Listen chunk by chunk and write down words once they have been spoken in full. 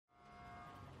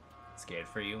scared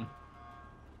for you.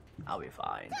 I'll be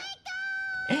fine.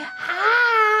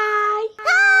 Hi!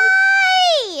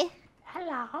 Hi!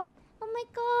 Hello. Oh my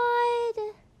god.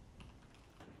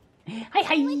 Hi,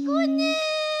 hi. Oh my goodness.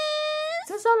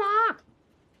 So long.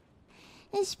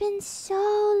 It's been so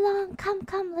long.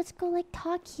 Come, let's go like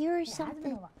talk here or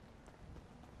something.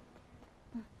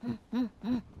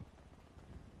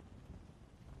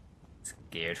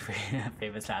 Scared for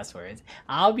famous last words.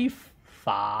 I'll be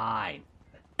fine.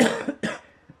 Wow.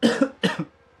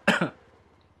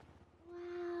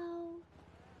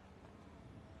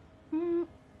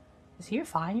 Is he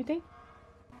fine, you think?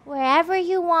 Wherever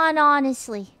you want,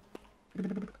 honestly.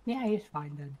 Yeah, he's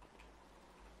fine then.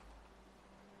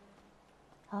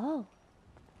 Oh.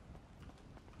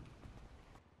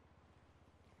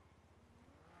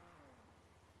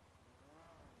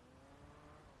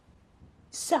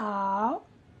 So,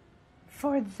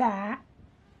 for that,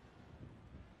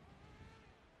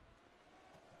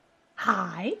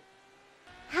 hi.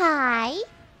 Hi.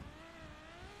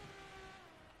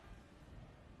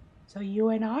 So you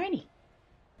and Arnie.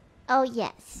 Oh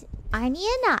yes, Arnie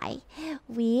and I,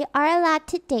 we are allowed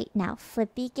to date now.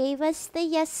 Flippy gave us the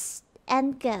yes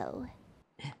and go.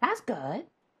 That's good.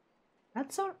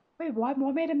 That's so. Wait, what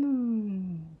made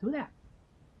him do that?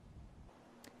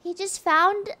 He just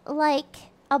found like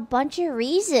a bunch of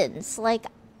reasons. Like,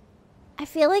 I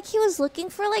feel like he was looking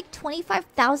for like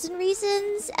 25,000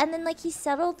 reasons, and then like he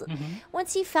settled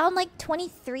once he found like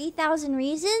 23,000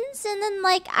 reasons, and then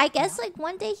like I guess like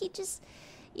one day he just,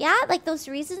 yeah, like those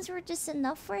reasons were just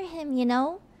enough for him, you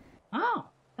know? Oh,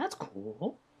 that's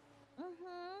cool.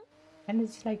 And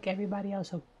it's like everybody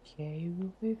else okay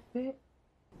with it?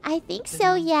 I think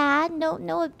so, yeah.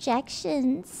 No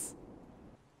objections.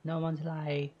 No one's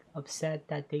like upset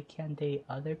that they can't date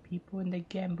other people in the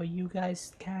game, but you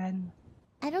guys can.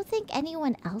 I don't think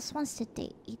anyone else wants to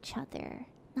date each other.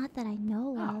 Not that I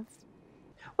know of.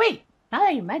 Wait, now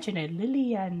that you mention it,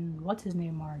 Lily and what's his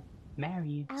name are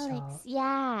married. Alex, So...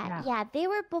 yeah. They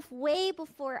were way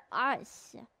before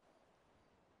us.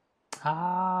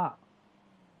 Ah.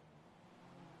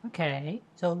 Okay,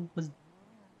 so it was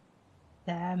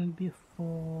them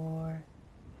before.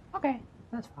 Okay,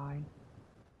 that's fine.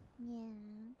 Yeah.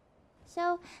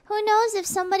 So, who knows if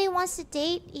somebody wants to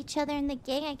date each other in the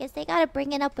gang? I guess they gotta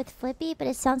bring it up with Flippy, but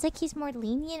it sounds like he's more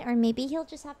lenient, or maybe he'll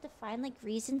just have to find like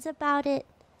reasons about it.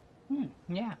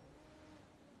 Yeah.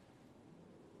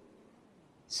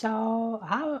 So,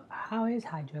 how is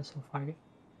Hydra so far?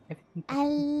 I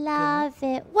love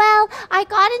it. Well, I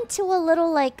got into a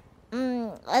little like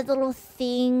a little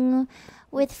thing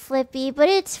with Flippy, but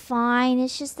it's fine.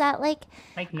 It's just that like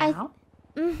now?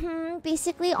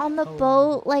 Basically on the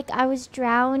boat, like I was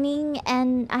drowning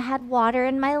and I had water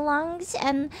in my lungs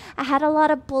and I had a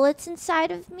lot of bullets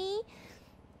inside of me.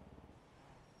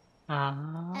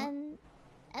 And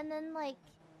then like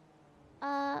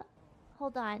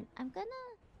hold on. I'm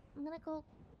gonna go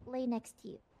lay next to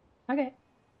you. Okay.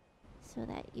 So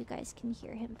that you guys can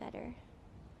hear him better.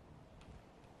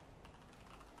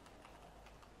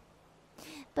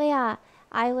 But yeah,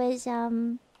 I was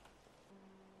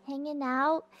hanging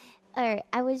out, or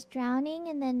I was drowning,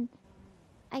 and then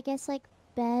I guess like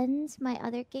Ben's, my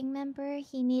other gang member,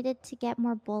 he needed to get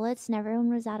more bullets, and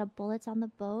everyone was out of bullets on the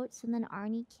boat. So then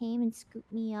Arnie came and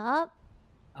scooped me up.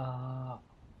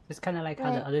 It's kind of like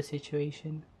how the other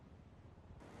situation.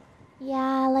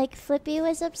 Yeah, like Flippy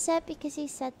was upset because he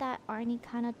said that Arnie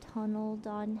kind of tunneled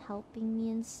on helping me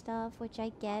and stuff, which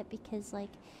I get because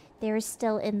like they were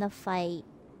still in the fight.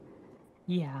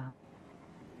 Yeah.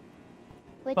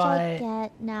 Which I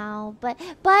get now, but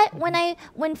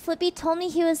when Flippy told me,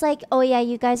 he was like, "Oh yeah,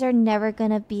 you guys are never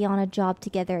gonna be on a job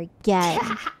together again,"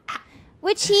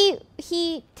 which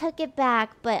he took it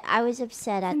back, but I was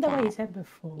upset at that. That's what he said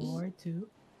before too.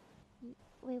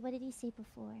 Wait, what did he say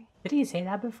before? Did he say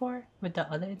that before with the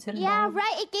other incident? Yeah,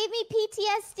 right. It gave me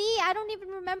PTSD. I don't even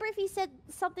remember if he said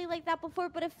something like that before,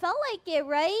 but it felt like it,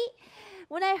 right?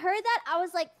 When I heard that, I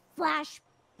was like,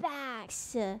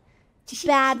 flashbacks.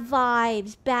 Bad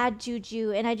vibes, bad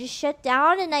juju, and I just shut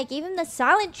down and I gave him the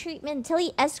silent treatment until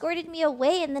he escorted me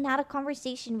away and then had a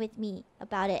conversation with me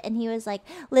about it. And he was like,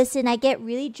 "Listen, I get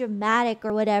really dramatic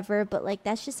or whatever, but like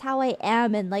that's just how I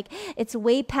am, and like it's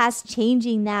way past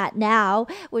changing that now."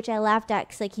 Which I laughed at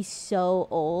because like he's so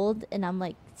old and I'm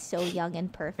like so young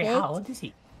and perfect. Wait, how old is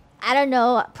he? I don't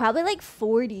know, probably like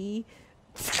 40.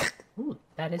 Ooh,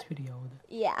 that is pretty old.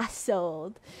 Yeah, so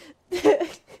old.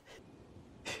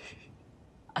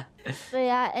 But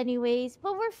yeah, anyways,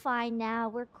 but we're fine now.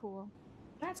 We're cool.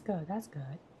 That's good. That's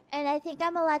good. And I think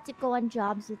I'm allowed to go on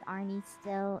jobs with Arnie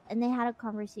still. And they had a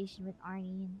conversation with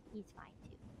Arnie, and he's fine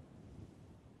too.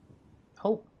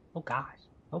 Oh, oh gosh.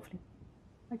 Hopefully.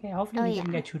 Okay, hopefully Oh he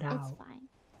didn't yeah, get you it's out. fine.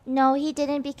 No, he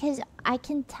didn't because I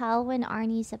can tell when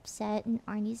Arnie's upset and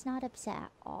Arnie's not upset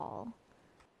at all.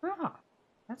 Ah,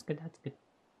 that's good, that's good.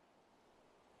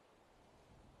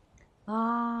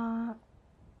 Uh,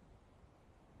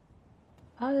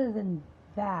 other than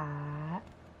that,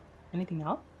 anything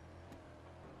else?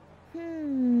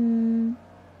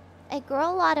 I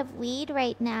grow a lot of weed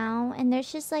right now, and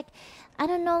there's just like, I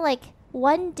don't know, like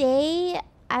one day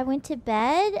I went to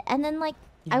bed and then like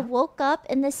I Yeah. woke up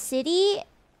and the city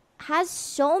has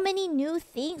so many new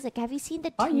things. Like, have you seen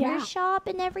the Oh tuner yeah. shop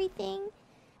and everything?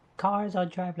 Cars all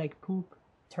drive like poop.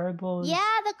 Turbos.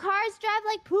 Yeah, the cars drive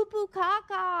like poo poo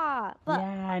caca. But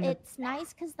Yeah, and it's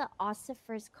nice because the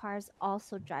Ossifer's cars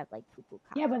also drive like poo poo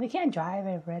yeah, but caca. they can't drive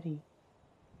it already.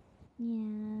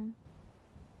 Yeah.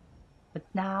 But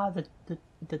now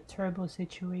the turbo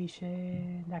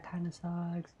situation, that kind of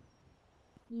sucks.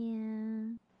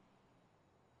 Yeah.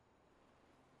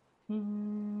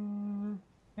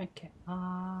 Okay.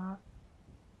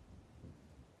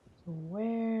 So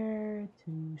where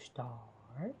to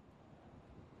start?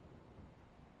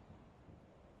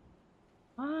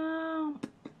 Um,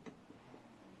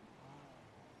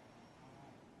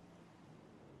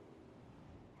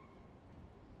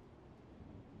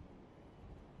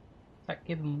 sorry,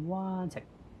 give him 1 second.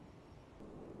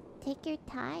 Take your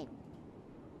time.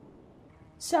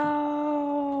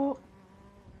 So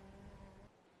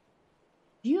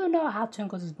you know how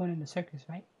Twinkles is born in the circus,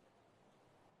 right?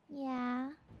 Yeah.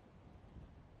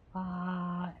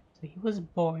 So he was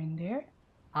born there,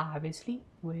 obviously,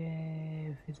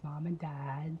 with his mom and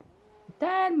dad. But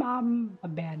then mom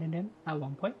abandoned him at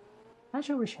one point. Not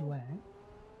sure where she went.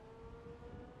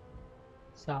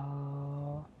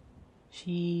 So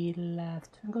she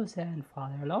left Twinkle's and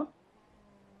father alone.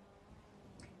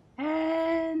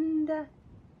 And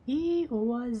he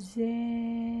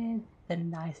wasn't the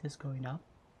nicest growing up.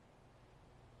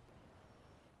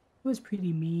 He was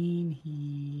pretty mean.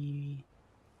 He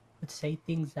would say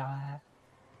things that,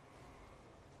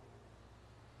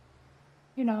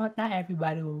 not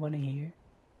everybody would want to hear.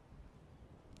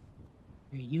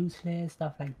 You're useless,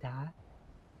 stuff like that,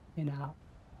 you know.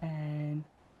 And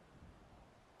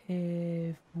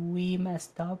if we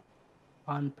messed up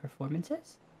on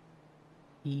performances,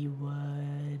 he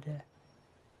would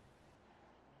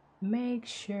make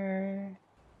sure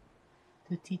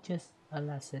to teach us a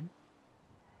lesson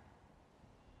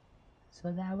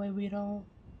so that way we don't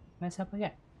mess up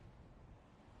again.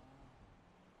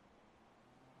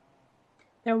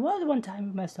 There was one time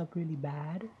we messed up really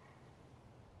bad.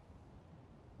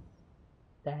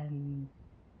 Then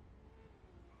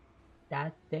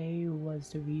that day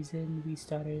was the reason we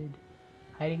started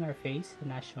hiding our face and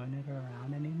not showing it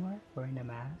around anymore, wearing a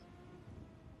mask.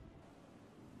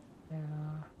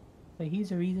 So he's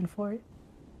the reason for it.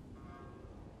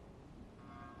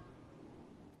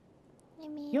 I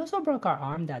He mean, also broke our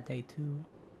arm that day too.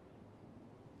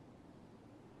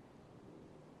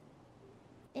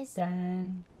 is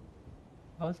Then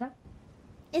what was that?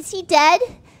 is he dead?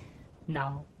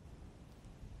 No,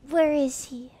 Where is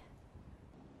he?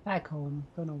 back home.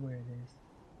 Don't know where it is.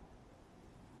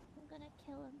 I'm gonna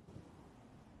kill him.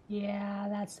 Yeah,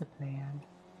 that's the plan.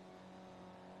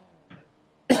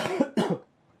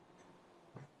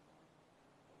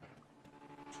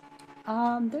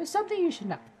 There's something you should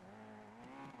know.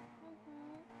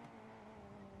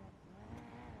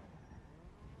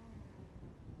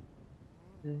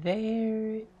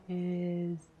 There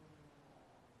is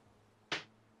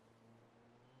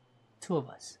two of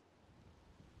us.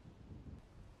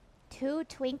 Two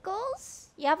Twinkles?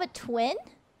 You have a twin?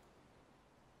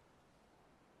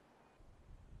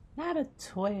 Not a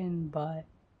twin, but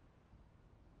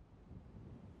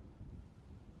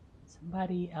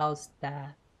somebody else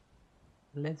that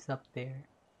lives up there.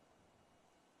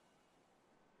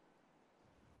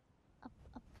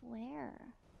 Up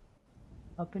where?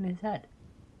 Up in his head.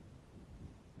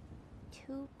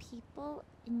 Two people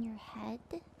in your head?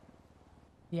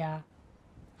 Yeah,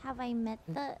 Have I met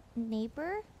the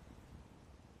neighbor?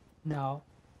 no.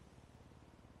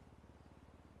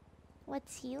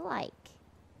 What's he like?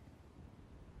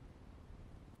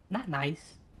 Not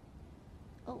nice.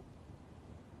 Oh,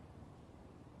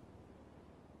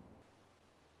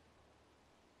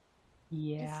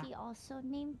 is Yeah. he also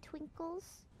named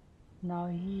Twinkles? No,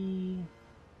 he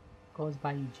goes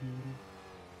by Eugene.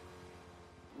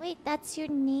 Wait, that's your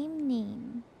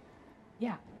name.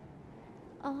 Yeah.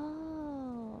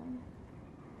 Oh.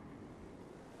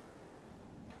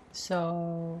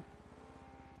 So,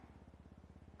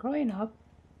 growing up,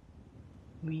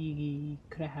 we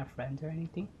couldn't have friends or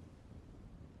anything.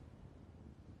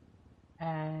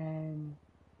 And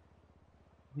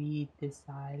we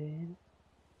decided,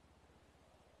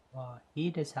 well, he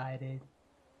decided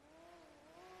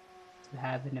to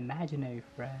have an imaginary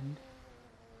friend,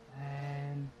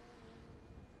 and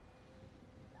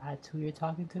that's who you're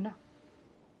talking to now.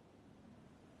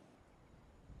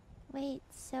 Wait,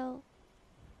 so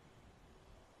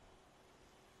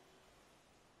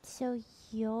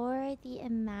you're the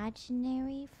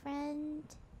imaginary friend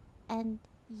and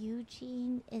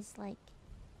Eugene is like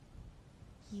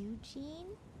Eugene?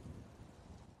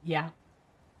 Yeah,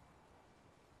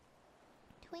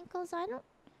 Twinkles, I don't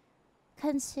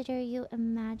consider you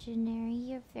imaginary.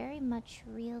 You're very much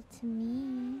real to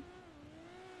me.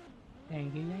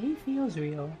 thank you. Yeah, he feels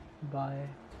real, but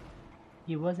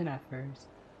he wasn't at first.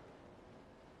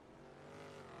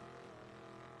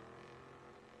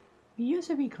 We used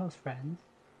to be close friends,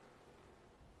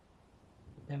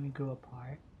 but then we grew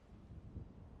apart.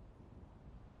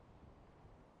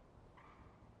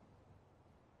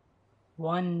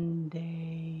 One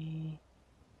day,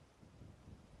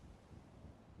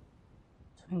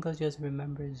 Twinkle just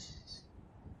remembers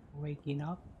waking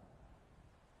up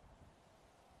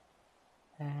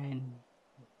and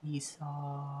he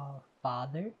saw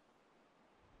father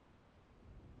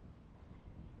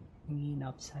hanging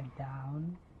upside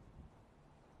down,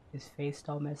 his face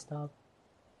all messed up,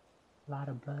 a lot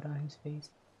of blood on his face.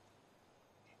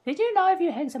 Did you know if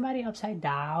you hang somebody upside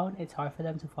down, it's hard for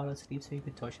them to fall asleep so you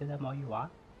can torture them all you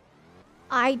want?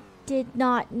 I did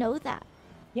not know that.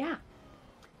 Yeah.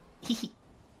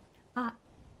 Ah,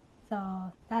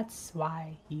 so that's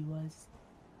why he was.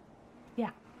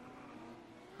 Yeah.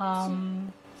 So,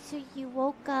 so you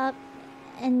woke up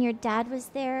and your dad was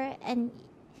there and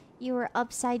you were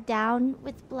upside down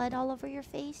with blood all over your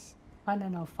face? Oh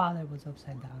no, father was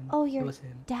upside down. Oh, It your was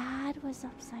him. dad was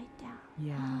upside down.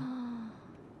 Yeah.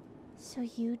 So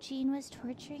Eugene was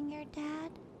torturing your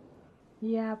dad?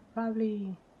 Yeah,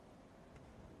 probably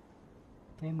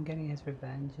him getting his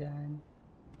revenge, and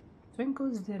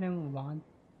Twinkles didn't want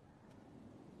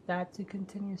that to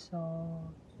continue, so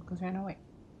Twinkles ran away.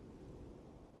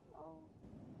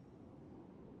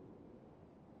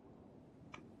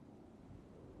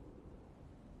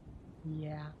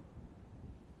 Yeah.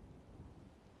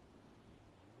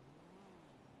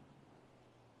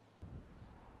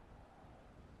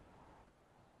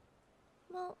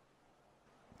 Well,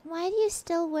 why do you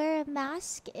still wear a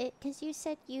mask? Because you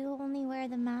said you only wear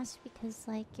the mask because,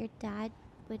 like, your dad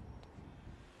would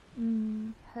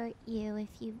hurt you if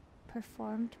you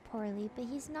performed poorly, but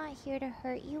he's not here to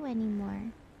hurt you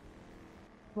anymore.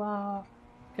 Well,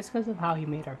 it's because of how he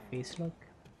made our face look.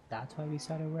 That's why we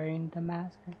started wearing the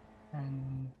mask.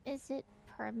 And Is it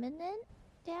permanent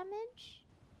damage?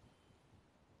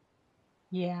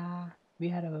 yeah, we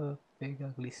had a big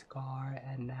ugly scar,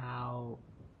 and now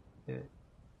the,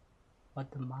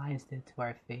 what the mines did to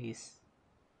our face,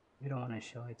 we don't want to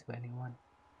show it to anyone.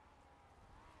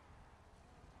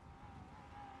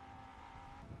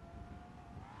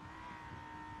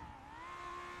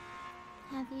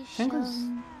 Have you Twinkles,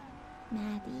 shown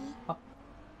Maddie?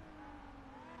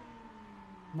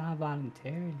 not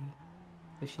voluntarily,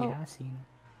 but she Oh. has seen it.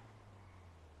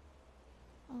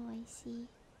 Oh, I see.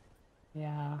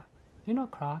 Yeah. You know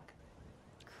Croc?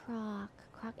 Croc.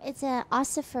 It's a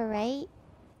ossifer, right?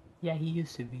 Yeah, he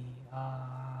used to be.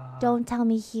 Don't tell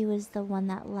me he was the one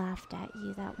that laughed at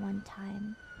you that one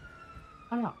time.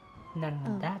 Oh no. No.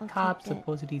 Oh, That okay, cop good.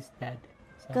 supposedly is dead.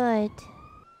 So. Good.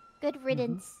 Good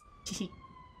riddance.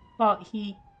 Well,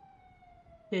 he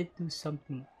did do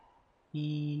something.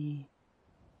 He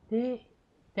did.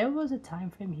 There was a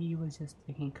time frame he was just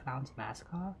taking clown's mask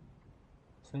off.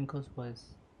 Twinkles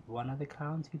was one of the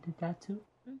clowns he did that to.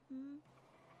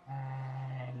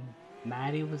 And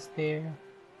Maddie was there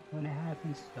when it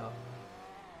happened, so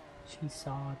she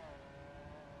saw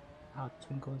how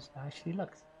Twinkles actually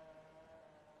looks.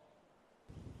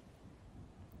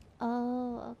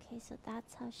 Oh, okay, so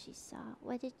that's how she saw.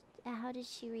 How did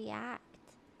she react?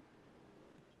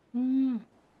 Oh,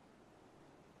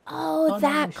 Don't know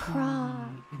that what Croc.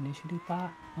 she initially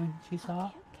thought when she saw,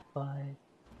 Okay. but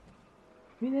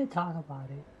we did talk about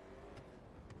it.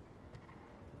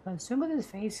 But Twinkles'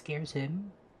 face scares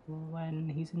him when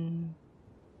he's in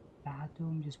the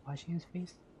bathroom just washing his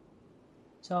face.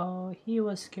 So he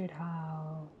was scared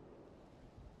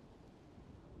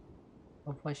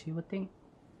of what she would think.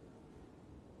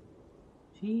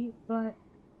 But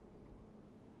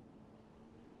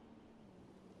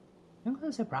Twinkle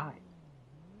was surprised.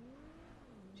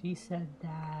 She said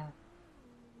that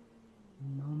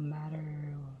no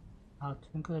matter how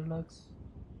Twinkle looks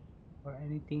or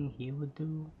anything he would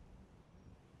do,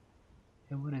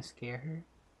 it wouldn't scare her.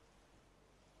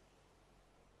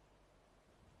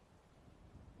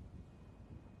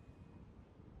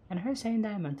 And her saying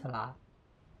that meant a lot.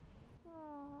 Aww.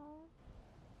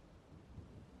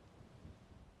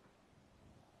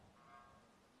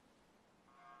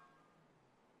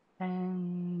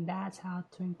 And that's how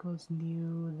Twinkles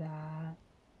knew that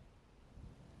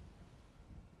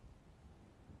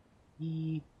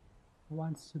he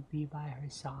wants to be by her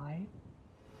side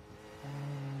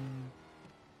and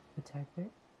protect her.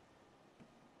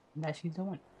 And that she's the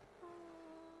one.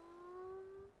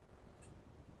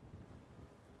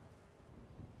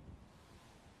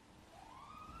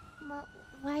 Well,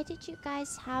 why did you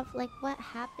guys have, like, what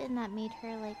happened that made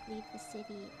her, like, leave the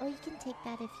city? Oh, you can take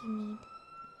that if you need.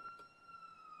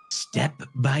 Step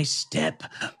by step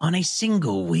on a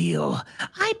single wheel,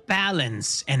 I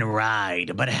balance and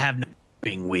ride, but have no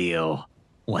spinning wheel.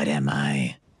 What am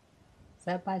I?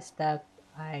 Step by step,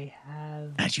 I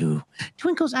have. Not you.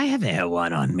 Twinkles, I have air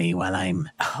one on me while I'm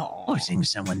Oh. forcing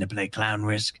someone to play clown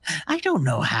risk. I don't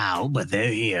know how, but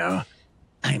they're here.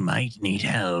 I might need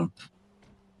help.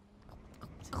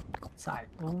 Sorry,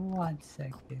 1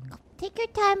 second. Take your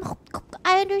time.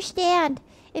 I understand.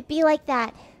 It'd be like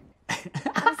that.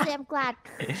 Honestly, I'm glad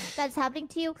that's happening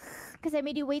to you because I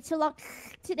made you wait so long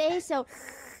today. So,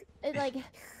 like,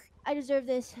 I deserve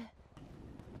this.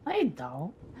 I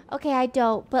don't. Okay, I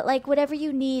don't. But, like, whatever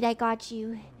you need, I got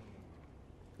you.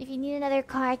 If you need another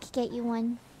car, I could get you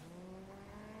one.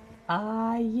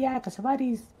 Yeah, because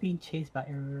somebody's being chased by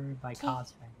Okay.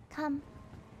 cops right now. Come.